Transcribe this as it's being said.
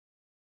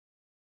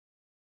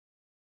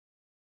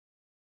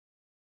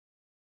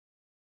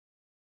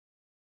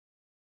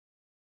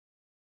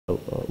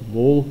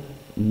wall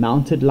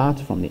mounted light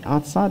from the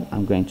outside.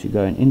 I'm going to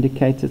go and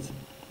indicate it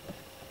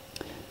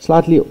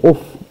slightly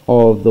off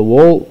of the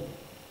wall,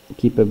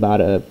 keep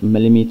about a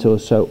millimeter or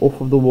so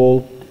off of the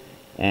wall,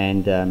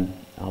 and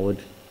I would,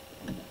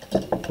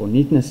 for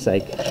neatness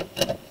sake,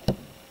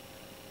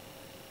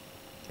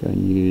 go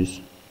and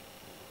use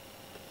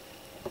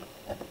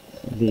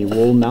the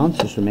wall mount.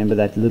 Just remember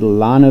that little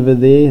line over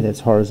there that's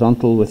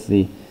horizontal with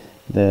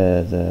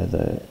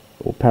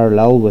or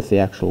parallel with the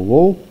actual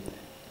wall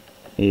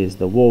is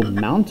the wall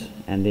mount,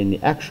 and then the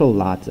actual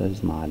light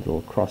is my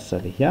little cross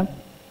over here.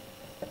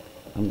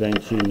 I'm going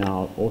to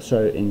now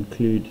also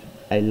include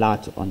a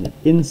light on the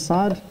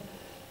inside,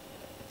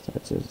 so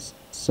it's a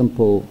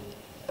simple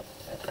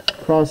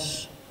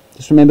cross.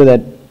 Just remember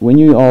that when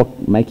you are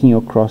making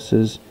your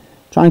crosses,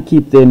 try and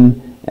keep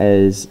them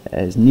as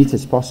neat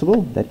as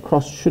possible. That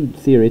cross should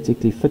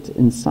theoretically fit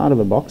inside of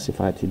a box.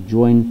 If I had to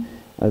join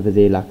over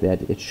there like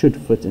that, it should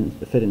fit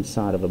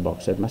inside of a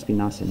box, so it must be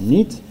nice and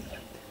neat.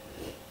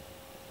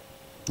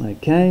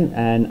 Okay,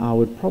 and I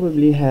would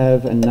probably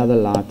have another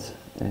light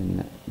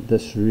in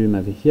this room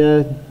over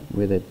here,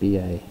 whether it be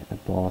a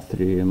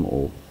bathroom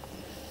or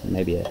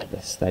maybe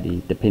a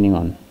study, depending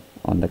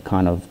on the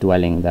kind of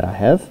dwelling that I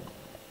have.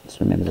 Just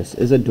remember, this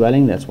is a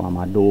dwelling, that's why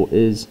my door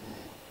is,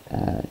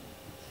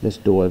 this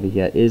door over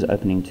here is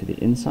opening to the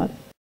inside.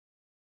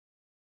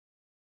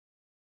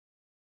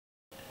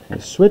 A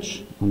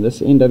switch on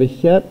this end over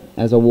here.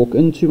 As I walk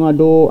into my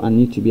door, I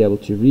need to be able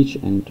to reach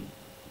and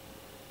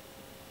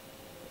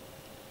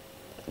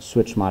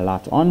switch my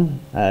light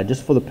on.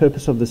 Just for the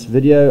purpose of this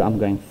video, I'm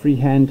going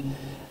freehand.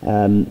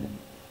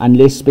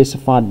 Unless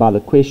specified by the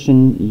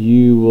question,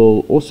 you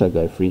will also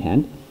go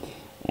freehand,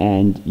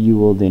 and you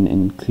will then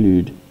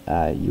include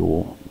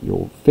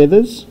your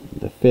feathers.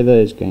 The feather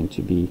is going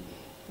to be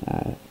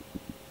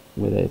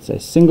whether it's a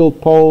single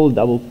pole,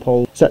 double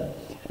pole. So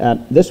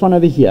this one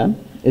over here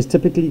is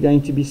typically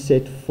going to be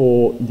set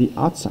for the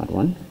outside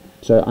one.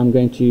 So I'm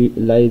going to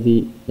lay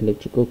the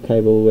electrical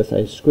cable with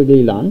a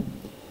squiggly line.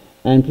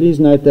 And please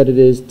note that it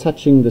is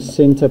touching the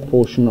center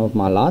portion of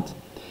my light.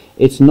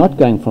 It's not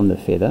going from the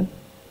feather.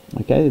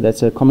 Okay,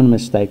 that's a common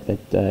mistake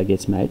that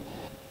gets made.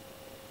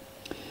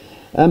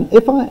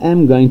 If I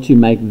am going to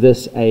make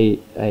this a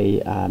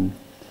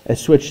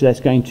switch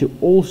that's going to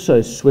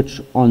also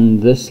switch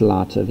on this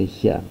light over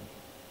here,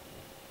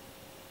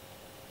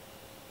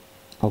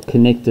 I'll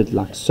connect it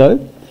like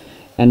so,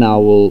 and I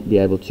will be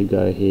able to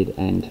go ahead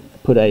and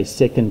put a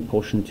second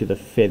portion to the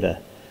feather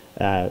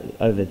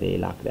over there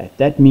like that.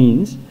 That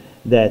means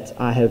that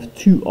I have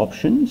two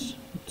options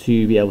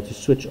to be able to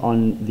switch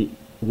on the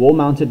wall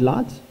mounted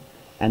light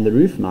and the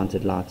roof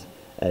mounted light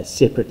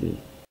separately.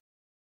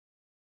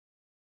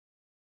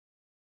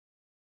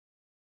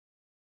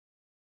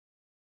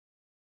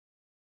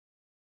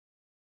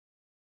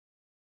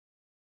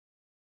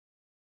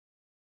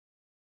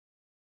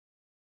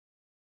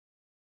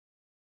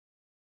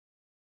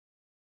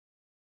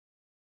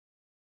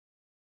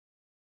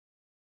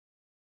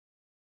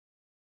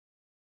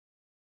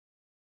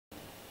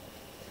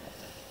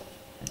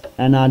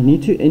 And I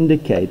need to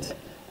indicate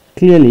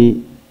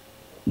clearly,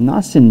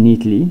 nice and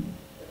neatly,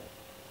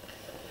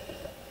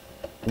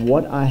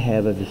 what I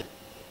have over here.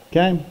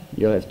 Okay,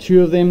 you'll have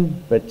two of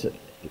them, but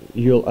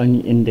you'll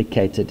only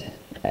indicate it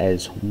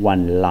as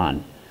one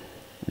line.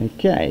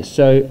 Okay,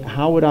 so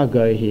how would I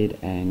go ahead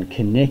and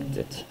connect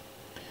it?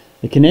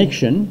 The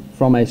connection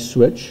from a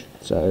switch,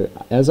 so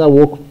as I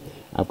walk,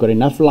 I've got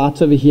enough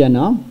light over here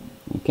now.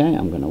 Okay,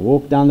 I'm going to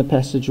walk down the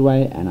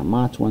passageway, and I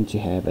might want to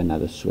have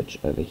another switch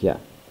over here.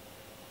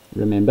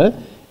 Remember,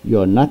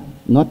 you're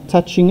not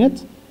touching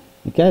it.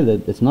 Okay,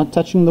 it's not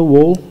touching the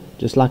wall.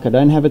 Just like I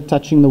don't have it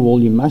touching the wall,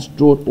 you must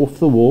draw it off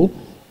the wall,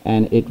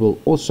 and it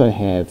will also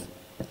have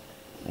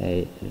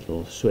a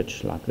little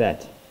switch like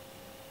that.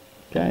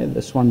 Okay,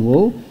 this one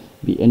will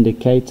be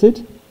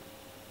indicated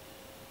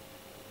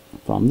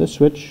from the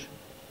switch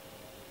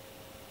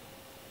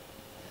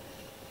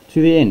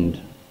to the end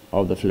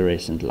of the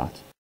fluorescent light.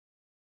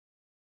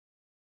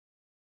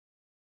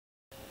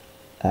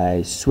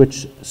 A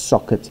switch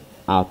socket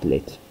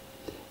outlet.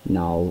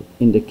 Now I'll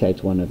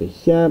indicate one over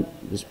here.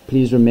 Just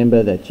please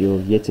remember that you'll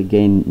yet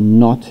again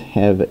not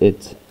have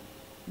it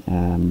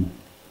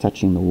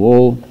touching the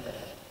wall.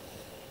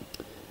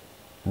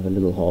 I have a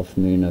little half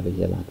moon over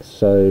here like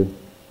so.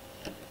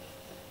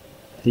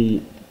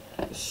 The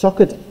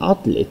socket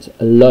outlet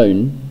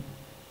alone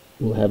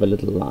will have a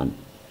little line.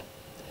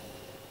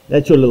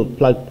 That's your little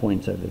plug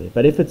point over there.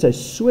 But if it's a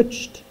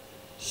switched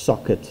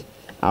socket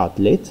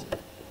outlet,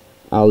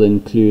 I'll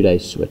include a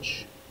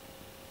switch.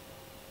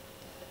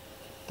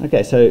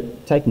 Okay, so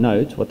take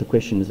note what the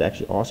question is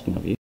actually asking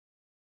of you.